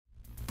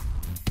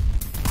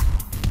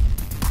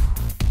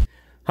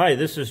Hi,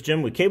 this is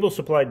Jim with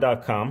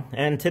CableSupply.com,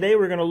 and today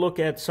we're going to look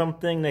at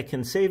something that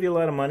can save you a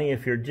lot of money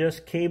if you're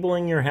just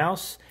cabling your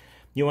house.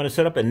 You want to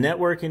set up a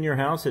network in your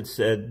house. It's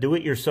a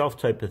do-it-yourself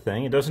type of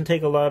thing. It doesn't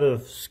take a lot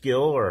of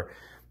skill or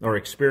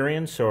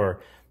experience or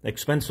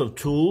expensive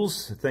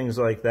tools, things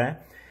like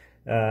that,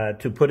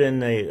 to put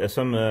in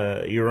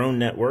your own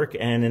network.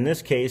 And in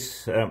this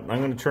case, I'm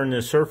going to turn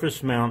this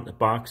surface mount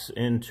box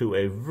into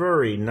a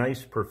very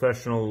nice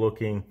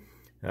professional-looking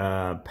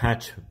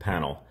patch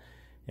panel.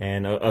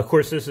 And of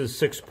course, this is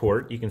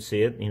 6-port. You can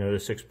see it. You know,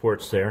 there's 6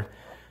 ports there.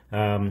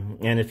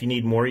 And if you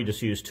need more, you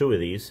just use 2 of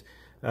these.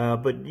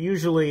 But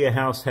usually, a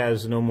house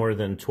has no more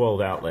than 12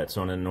 outlets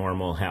on a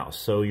normal house.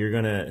 So you're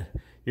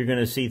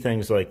gonna see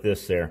things like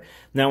this there.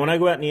 Now, when I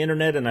go out on the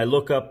internet and I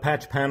look up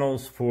patch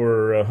panels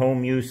for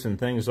home use and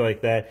things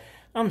like that,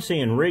 I'm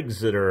seeing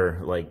rigs that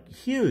are like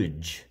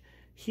huge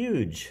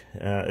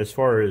as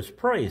far as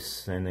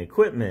price and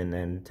equipment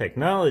and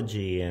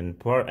technology and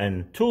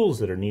tools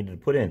that are needed to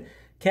put in.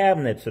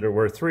 Cabinets that are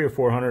worth $300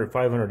 or $400 or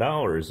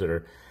 $500 that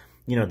are,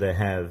 you know, that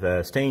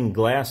have stained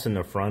glass in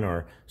the front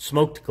or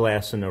smoked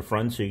glass in the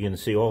front, so you can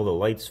see all the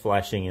lights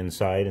flashing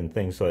inside and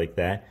things like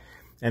that.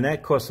 And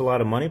that costs a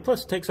lot of money.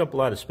 Plus, it takes up a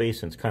lot of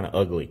space and it's kind of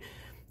ugly.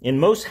 In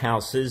most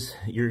houses,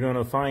 you're going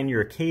to find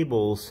your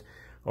cables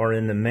are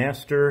in the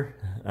master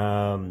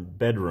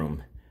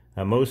bedroom.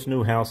 Most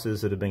new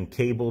houses that have been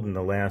cabled in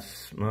the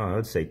last,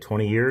 let's say,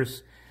 20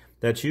 years.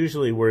 That's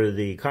usually where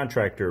the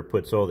contractor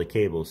puts all the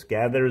cables,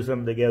 gathers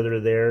them together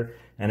there,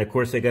 and of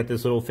course they got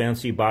this little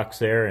fancy box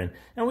there, and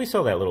we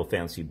sell that little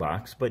fancy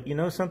box, but you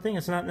know something?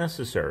 It's not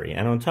necessary.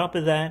 And on top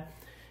of that,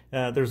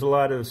 there's a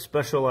lot of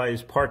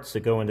specialized parts that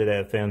go into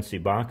that fancy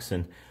box,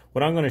 and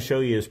what I'm going to show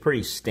you is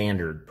pretty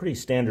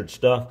standard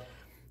stuff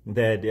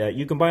that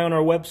you can buy on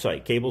our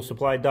website,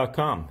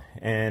 CableSupply.com,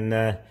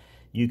 and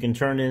you can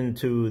turn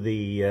into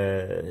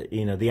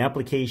the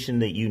application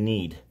that you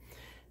need.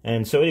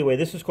 And so anyway,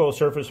 this is called a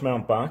surface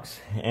mount box,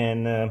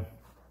 and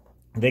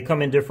they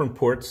come in different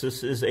ports.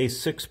 This is a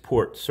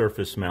 6-port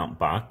surface mount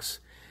box,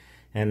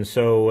 and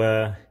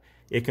so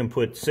it can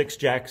put 6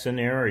 jacks in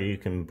there, or you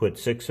can put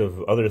 6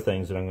 of other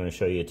things that I'm going to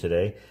show you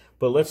today.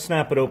 But let's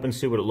snap it open,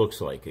 see what it looks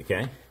like,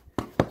 okay?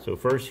 So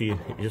first you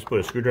just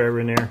put a screwdriver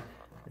in there,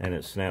 and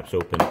it snaps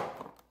open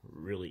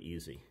really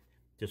easy.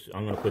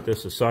 I'm going to put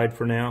this aside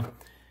for now.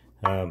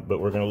 But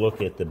we're going to look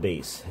at the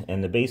base.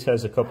 And the base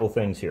has a couple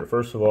things here.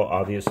 First of all,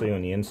 obviously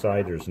on the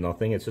inside there's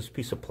nothing. It's just a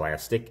piece of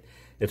plastic.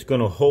 It's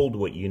going to hold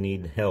what you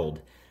need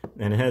held.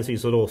 And it has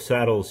these little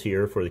saddles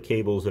here for the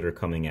cables that are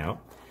coming out.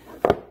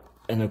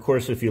 And of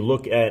course, if you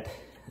look at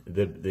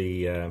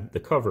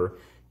the cover,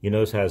 you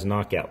notice it has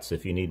knockouts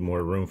if you need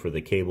more room for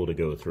the cable to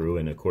go through.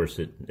 And of course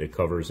it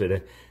covers it.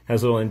 It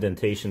has little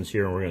indentations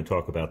here, and we're going to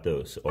talk about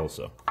those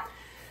also.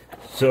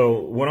 So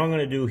what I'm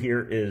going to do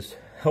here is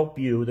help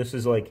you. This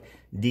is like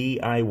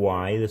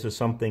DIY. This is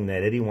something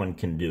that anyone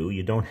can do.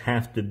 You don't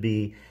have to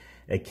be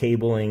a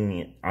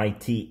cabling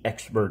IT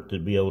expert to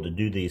be able to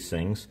do these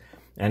things.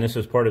 And this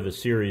is part of a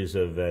series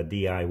of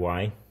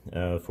DIY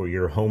for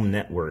your home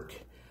network.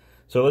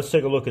 So let's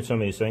take a look at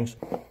some of these things.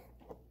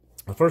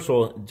 First of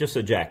all, just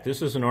a jack.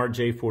 This is an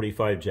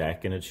Rj45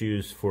 Jack, and it's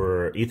used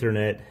for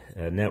Ethernet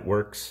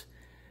networks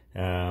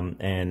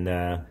and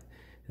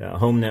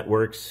home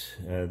networks.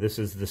 This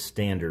is the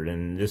standard,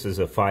 and this is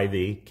a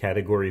 5e,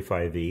 category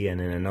 5e,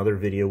 and in another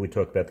video we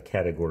talk about the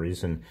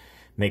categories and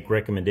make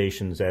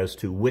recommendations as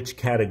to which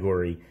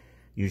category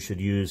you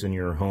should use in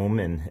your home,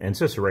 and it's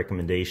just a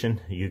recommendation.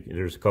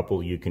 There's a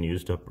couple you can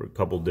use, a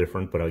couple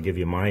different, but I'll give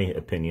you my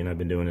opinion. I've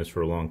been doing this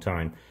for a long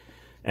time.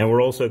 And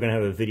we're also going to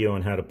have a video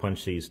on how to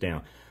punch these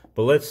down.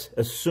 But let's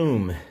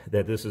assume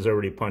that this is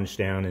already punched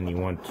down and you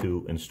want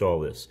to install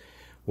this.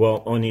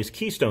 Well, on these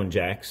Keystone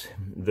Jacks,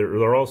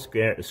 they're all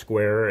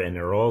square and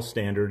they're all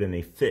standard, and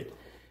they fit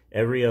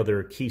every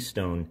other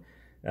Keystone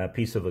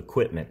piece of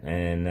equipment.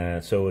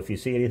 And so if you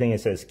see anything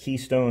that says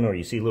Keystone or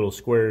you see little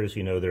squares,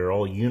 you know they're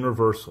all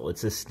universal.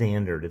 It's a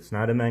standard. It's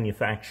not a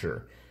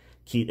manufacturer.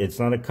 It's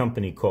not a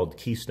company called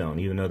Keystone,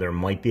 even though there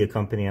might be a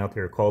company out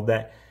there called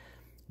that.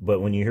 But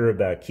when you hear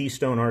about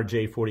Keystone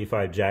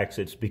Rj45 Jacks,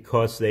 it's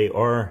because they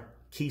are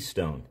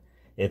Keystone.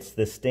 It's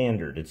the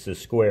standard, it's the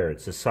square,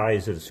 it's the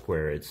size of the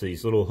square, it's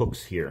these little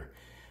hooks here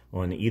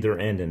on either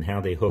end and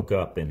how they hook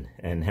up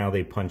and how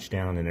they punch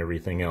down and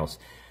everything else.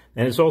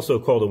 And it's also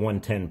called a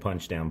 110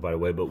 punch down, by the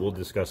way, but we'll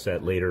discuss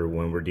that later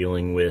when we're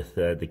dealing with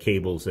the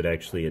cables that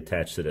actually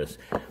attach to this.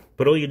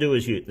 But all you do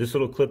is this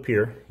little clip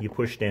here, you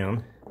push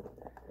down,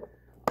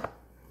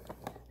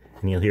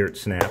 and you'll hear it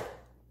snap,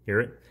 hear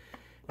it?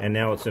 And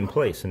now it's in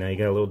place, and now you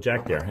got a little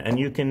jack there. And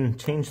you can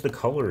change the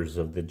colors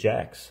of the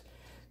jacks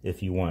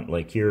if you want.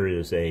 Like here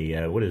is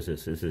a, what is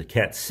this? This is a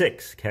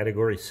Cat6,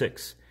 category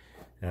 6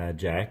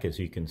 jack, as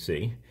you can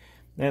see.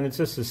 And it's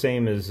just the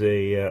same as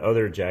the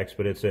other jacks,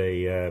 but it's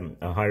a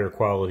higher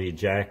quality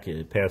jack.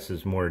 It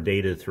passes more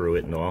data through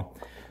it and all.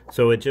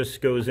 So it just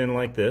goes in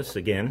like this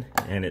again,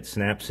 and it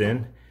snaps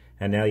in,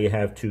 and now you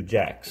have 2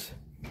 jacks.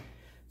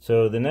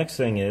 So the next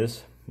thing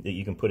is that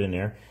you can put in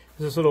there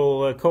is this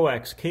little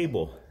coax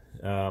cable.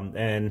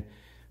 And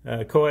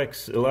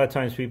Coax, a lot of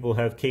times people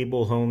have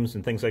cable homes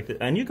and things like that,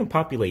 and you can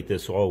populate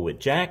this all with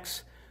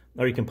jacks,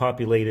 or you can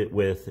populate it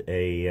with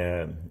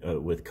a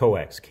with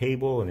coax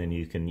cable, and then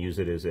you can use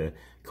it as a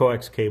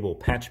coax cable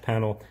patch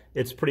panel.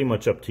 It's pretty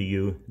much up to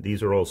you.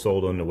 These are all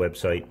sold on the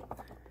website,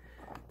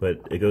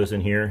 but it goes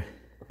in here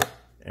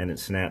and it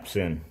snaps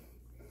in.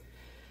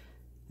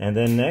 And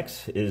then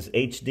next is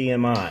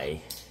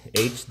HDMI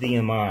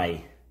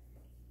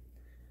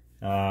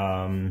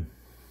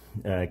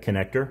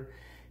connector,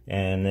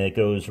 and it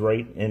goes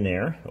right in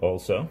there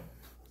also.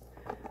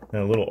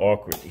 Now, a little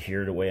awkward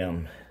here the way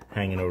I'm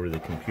hanging over the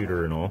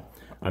computer and all,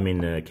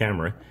 the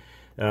camera,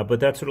 but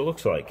that's what it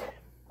looks like.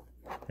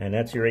 And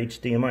that's your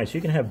HDMI. So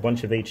you can have a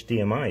bunch of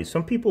HDMIs.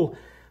 Some people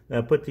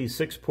put these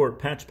 6-port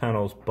patch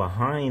panels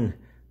behind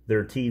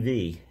their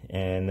TV,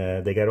 and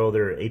they got all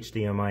their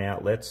HDMI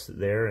outlets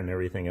there and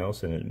everything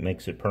else, and it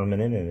makes it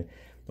permanent, and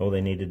all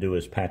they need to do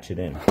is patch it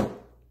in.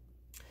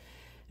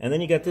 And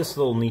then you got this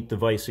little neat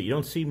device that you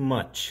don't see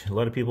much. A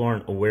lot of people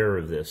aren't aware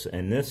of this,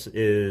 and this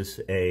is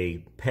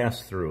a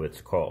pass-through, it's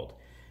called.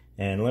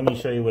 And let me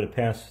show you what a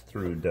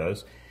pass-through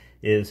does.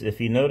 Is if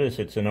you notice,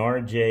 it's an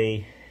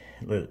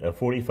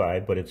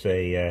Rj45, but it's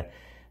a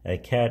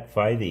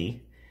Cat5e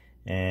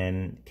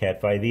and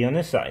Cat5e on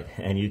this side,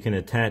 and you can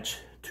attach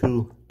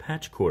 2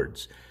 patch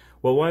cords.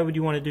 Well, why would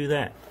you want to do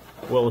that?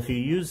 Well, if you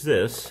use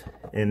this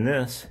in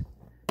this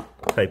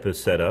type of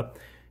setup,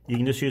 you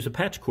can just use a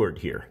patch cord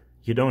here.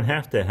 You don't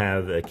have to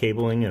have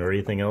cabling or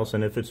anything else,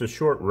 and if it's a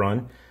short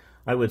run,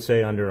 I would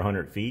say under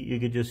 100 feet, you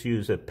could just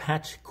use a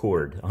patch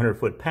cord,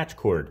 100-foot patch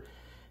cord,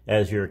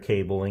 as your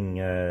cabling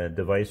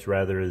device,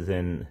 rather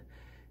than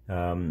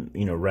what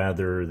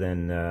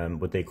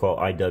they call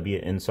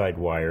IW, inside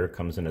wire.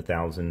 Comes in a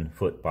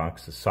 1,000-foot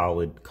box, a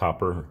solid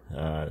copper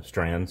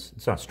strands.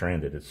 It's not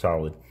stranded, it's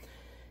solid,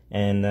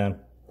 and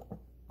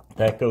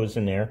that goes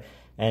in there,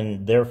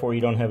 and therefore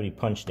you don't have any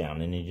punch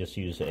down, and you just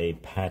use a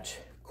patch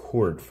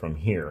cord from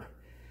here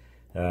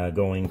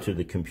going to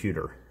the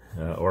computer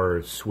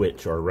or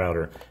switch or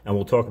router. And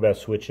we'll talk about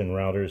switch and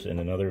routers in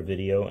another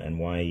video, and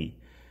why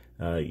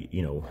how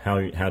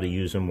to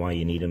use them, why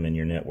you need them in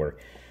your network.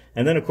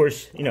 And then, of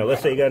course,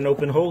 let's say you got an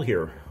open hole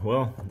here.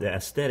 Well, the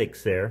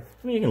aesthetics there,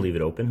 you can leave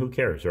it open, who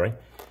cares, right?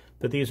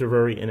 But these are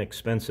very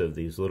inexpensive,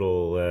 these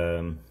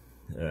little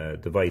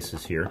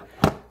devices here.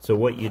 So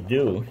what you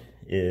do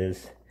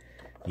is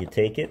you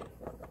take it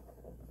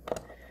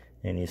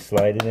and you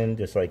slide it in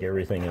just like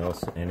everything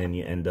else, and then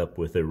you end up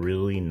with a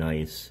really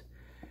nice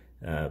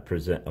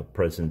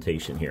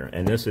presentation here.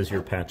 And this is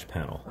your patch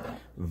panel.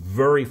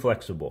 Very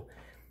flexible.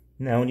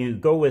 Now, when you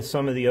go with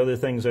some of the other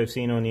things I've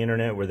seen on the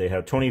internet where they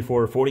have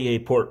 24,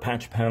 48-port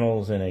patch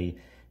panels and a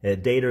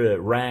data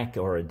rack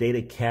or a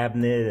data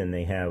cabinet, and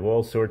they have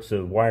all sorts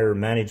of wire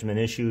management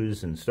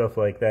issues and stuff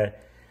like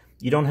that,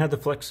 you don't have the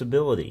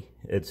flexibility.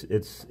 It's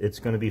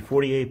going to be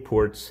 48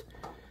 ports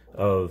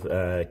of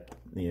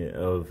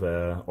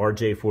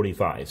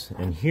Rj45s,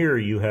 and here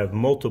you have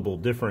multiple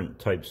different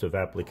types of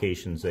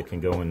applications that can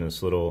go in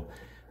this little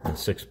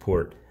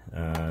 6-port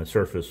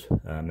surface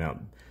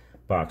mount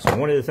box. And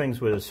one of the things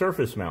with a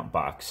surface mount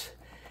box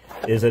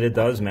is that it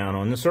does mount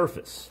on the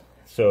surface.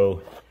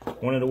 So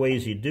one of the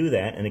ways you do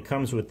that, and it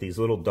comes with these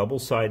little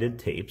double-sided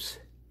tapes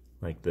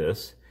like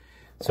this.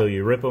 So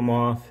you rip them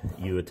off,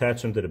 you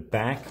attach them to the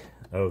back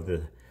of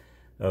the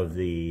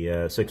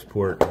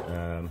 6-port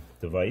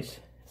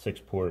device,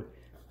 6-port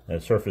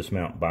surface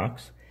mount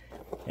box,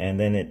 and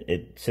then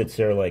it sits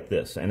there like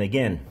this. And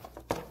again,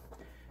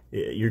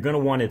 you're going to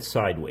want it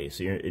sideways.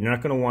 You're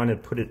not going to want to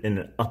put it in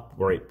an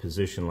upright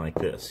position like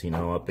this,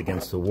 up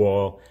against the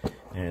wall,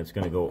 and it's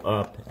going to go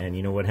up. And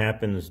you know what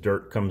happens?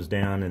 Dirt comes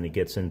down and it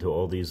gets into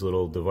all these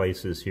little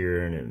devices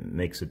here, and it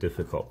makes it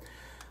difficult.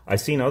 I've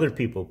seen other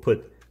people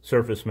put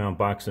surface mount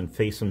box and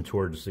face them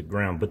towards the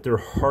ground, but they're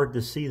hard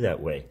to see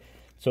that way.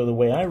 So the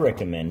way I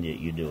recommend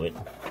that you do it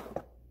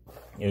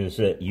is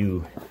that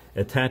you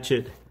attach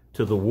it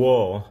to the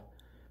wall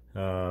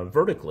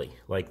vertically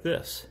like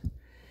this.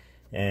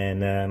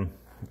 And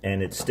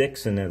it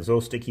sticks, and those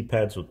little sticky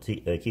pads will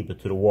keep it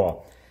to the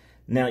wall.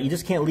 Now, you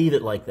just can't leave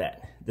it like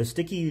that. The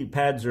sticky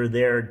pads are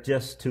there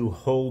just to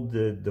hold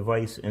the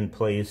device in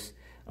place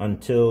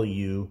until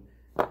you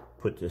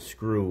put the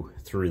screw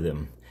through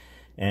them.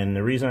 And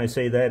the reason I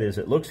say that is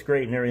it looks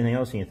great and everything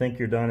else, and you think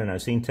you're done, and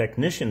I've seen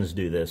technicians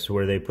do this,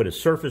 where they put a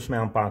surface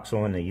mount box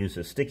on, they use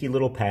the sticky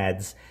little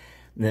pads,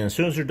 and then as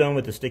soon as they're done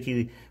with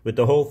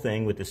the whole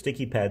thing, with the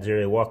sticky pads there,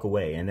 they walk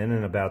away. And then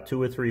in about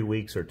 2 or 3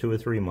 weeks or 2 or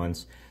 3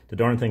 months, the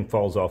darn thing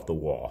falls off the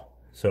wall.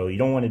 So you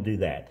don't want to do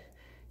that.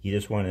 You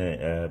just want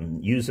to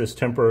use this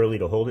temporarily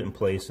to hold it in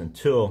place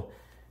until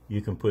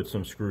you can put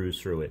some screws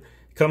through it.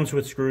 It comes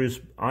with screws.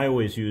 I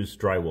always use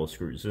drywall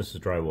screws. This is a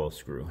drywall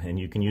screw. And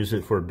you can use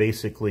it for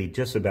basically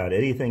just about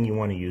anything you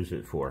want to use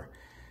it for,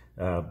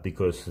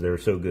 because they're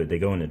so good. They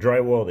go into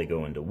drywall, they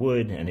go into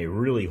wood, and they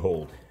really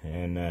hold.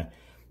 And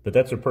but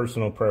that's a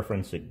personal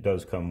preference. It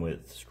does come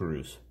with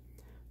screws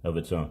of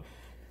its own.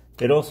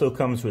 It also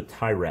comes with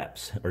tie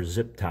wraps or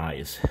zip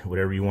ties,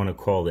 whatever you want to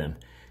call them.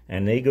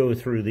 And they go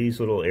through these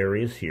little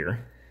areas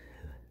here,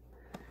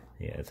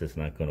 Yeah, it's just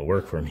not going to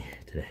work for me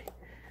today.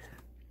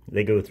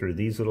 They go through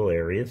these little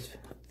areas,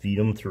 feed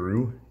them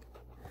through.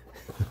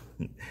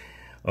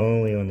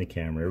 Only on the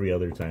camera. Every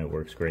other time it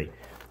works great.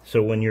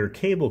 So when your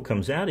cable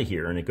comes out of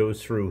here and it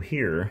goes through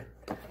here,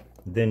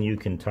 then you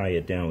can tie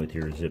it down with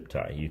your zip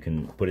tie. You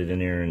can put it in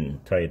there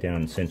and tie it down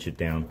and cinch it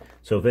down.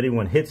 So if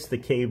anyone hits the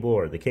cable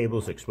or the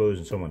cable's exposed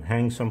and someone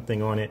hangs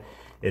something on it,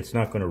 it's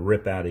not going to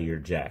rip out of your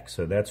jack.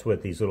 So that's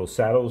what these little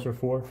saddles are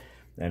for,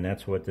 and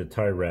that's what the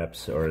tie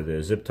wraps or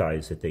the zip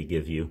ties that they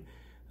give you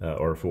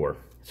are for.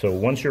 So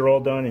once you're all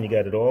done and you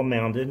got it all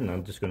mounted, and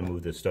I'm just going to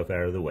move this stuff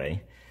out of the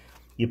way,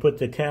 you put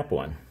the cap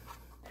on.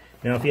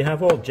 Now if you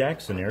have all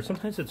jacks in there,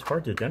 sometimes it's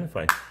hard to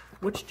identify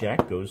which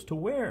jack goes to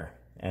where,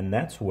 and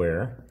that's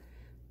where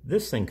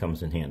this thing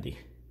comes in handy.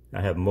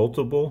 I have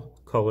multiple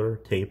color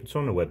tape. It's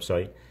on the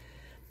website.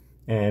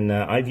 And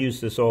I've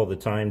used this all the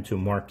time to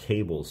mark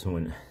cables.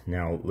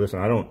 Now, listen,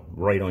 I don't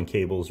write on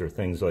cables or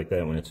things like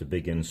that when it's a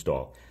big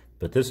install.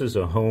 But this is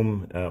a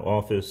home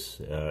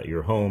office,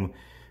 your home,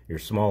 your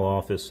small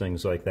office,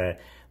 things like that.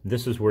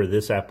 This is where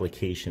this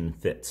application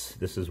fits.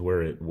 This is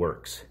where it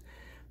works.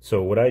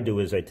 So what I do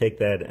is I take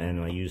that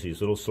and I use these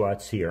little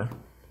slots here.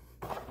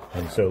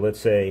 And so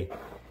let's say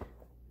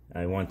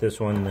I want this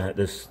one,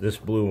 this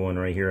blue one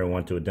right here, I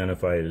want to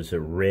identify it as a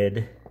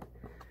red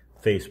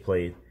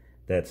faceplate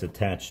that's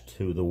attached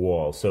to the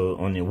wall. So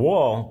on the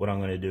wall, what I'm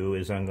going to do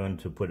is I'm going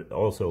to put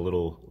also a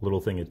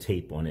little thing of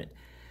tape on it.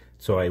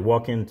 So I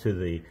walk into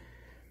the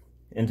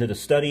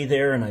study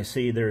there and I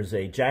see there's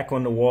a jack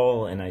on the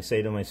wall, and I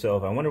say to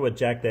myself, I wonder what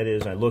jack that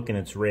is. I look and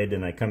it's red,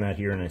 and I come out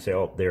here and I say,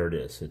 oh, there it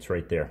is. It's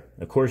right there.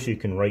 Of course, you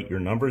can write your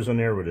numbers on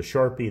there with a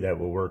Sharpie. That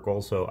will work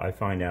also. I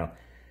find out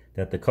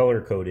that the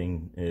color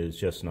coding is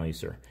just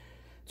nicer.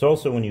 It's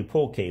also when you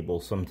pull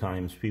cables,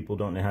 sometimes people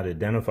don't know how to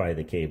identify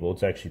the cable.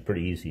 It's actually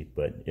pretty easy,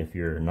 but if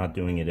you're not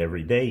doing it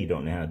every day, you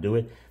don't know how to do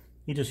it,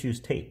 you just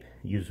use tape.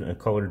 Use a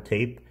colored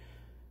tape.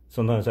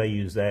 Sometimes I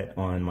use that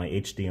on my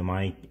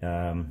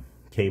HDMI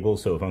cable.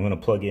 So if I'm going to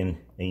plug in,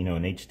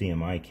 an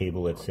HDMI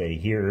cable, let's say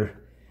here,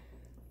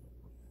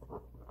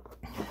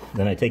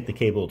 then I take the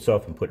cable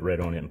itself and put red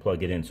on it and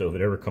plug it in. So if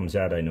it ever comes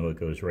out, I know it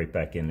goes right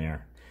back in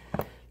there.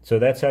 So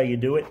that's how you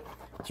do it.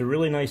 It's a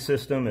really nice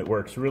system. It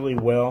works really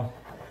well.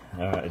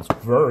 It's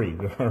very,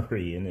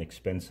 very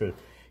inexpensive.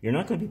 You're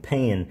not going to be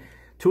paying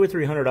 $200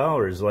 or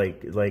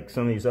 $300 like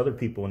some of these other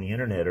people on the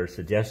internet are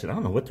suggesting. I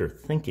don't know what they're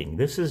thinking.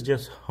 This is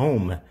just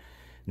home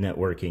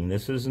networking.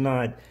 This is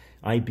not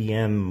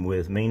IBM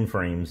with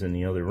mainframes in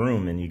the other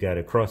room, and you got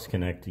to cross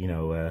connect,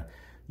 3,000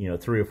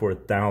 or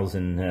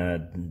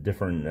 4,000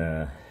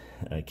 different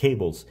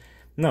cables.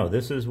 No,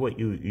 this is what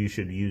you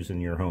should use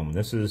in your home.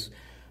 This is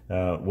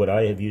what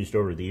I have used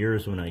over the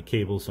years when I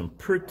cable some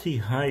pretty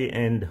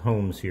high-end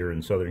homes here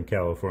in Southern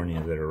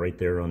California that are right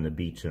there on the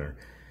beach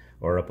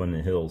or up on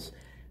the hills.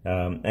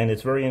 And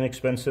it's very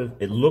inexpensive.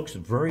 It looks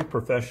very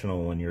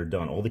professional when you're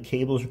done. All the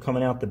cables are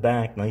coming out the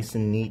back, nice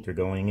and neat. They're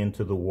going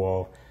into the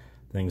wall,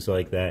 things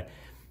like that.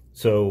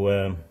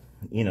 So,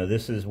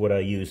 this is what I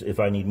use. If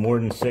I need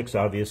more than 6,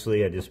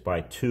 obviously, I just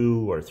buy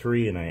 2 or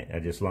 3, and I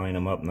just line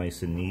them up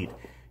nice and neat.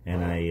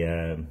 And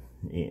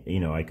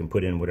I can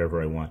put in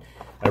whatever I want.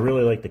 I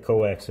really like the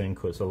coax in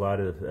because a lot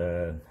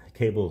of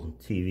cable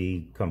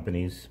TV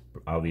companies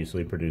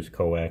obviously produce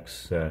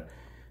coax to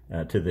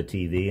the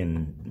TV,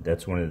 and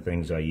that's one of the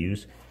things I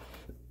use.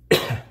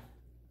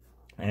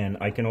 And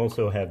I can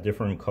also have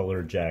different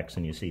color jacks,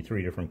 and you see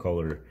 3 different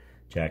color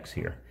jacks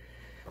here.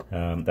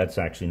 That's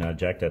actually not a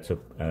jack, that's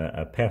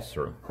a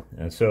pass-through.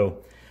 And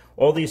so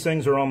all these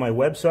things are on my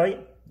website,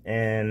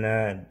 and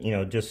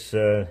just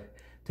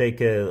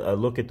take a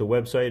look at the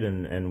website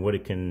and what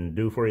it can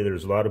do for you.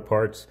 There's a lot of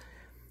parts.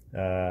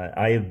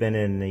 I have been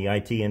in the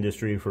IT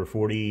industry for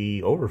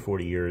over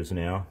 40 years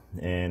now,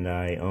 and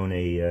I own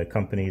a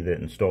company that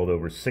installed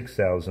over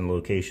 6,000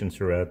 locations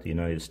throughout the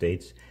United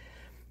States.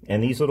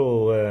 And these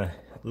little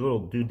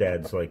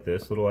doodads like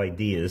this, little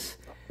ideas,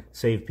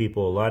 save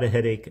people a lot of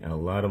headache and a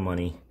lot of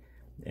money.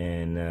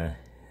 And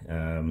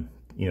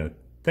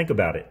think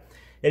about it.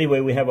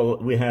 Anyway, we have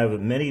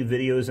many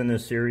videos in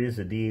this series,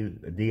 a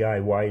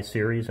DIY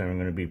series, and I'm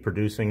going to be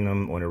producing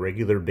them on a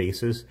regular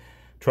basis.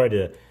 Try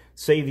to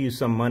save you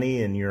some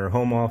money in your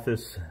home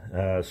office,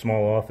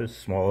 small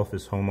office,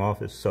 home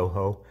office,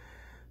 Soho,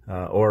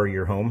 or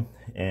your home.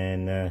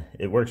 And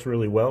it works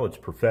really well. It's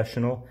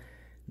professional.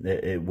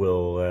 It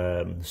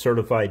will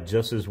certify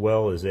just as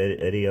well as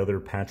any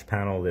other patch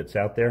panel that's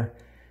out there.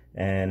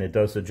 And it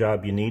does the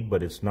job you need,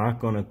 but it's not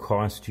going to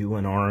cost you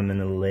an arm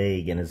and a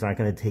leg, and it's not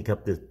going to take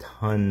up the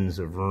tons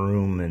of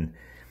room and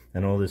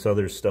all this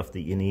other stuff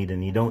that you need.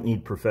 And you don't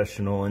need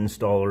professional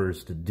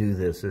installers to do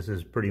this. This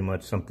is pretty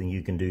much something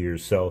you can do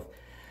yourself,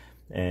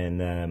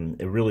 and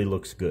it really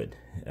looks good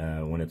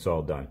when it's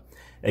all done.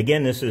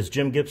 Again, this is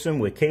Jim Gibson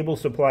with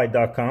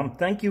CableSupply.com.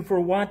 Thank you for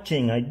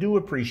watching. I do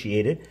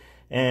appreciate it.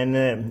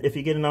 And if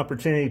you get an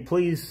opportunity,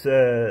 please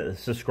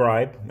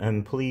subscribe,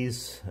 and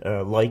please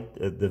like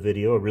the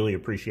video. I really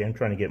appreciate it. I'm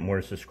trying to get more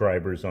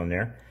subscribers on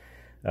there.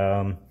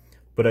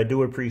 But I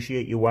do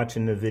appreciate you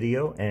watching the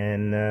video,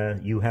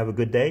 and you have a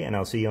good day, and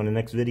I'll see you on the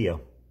next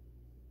video.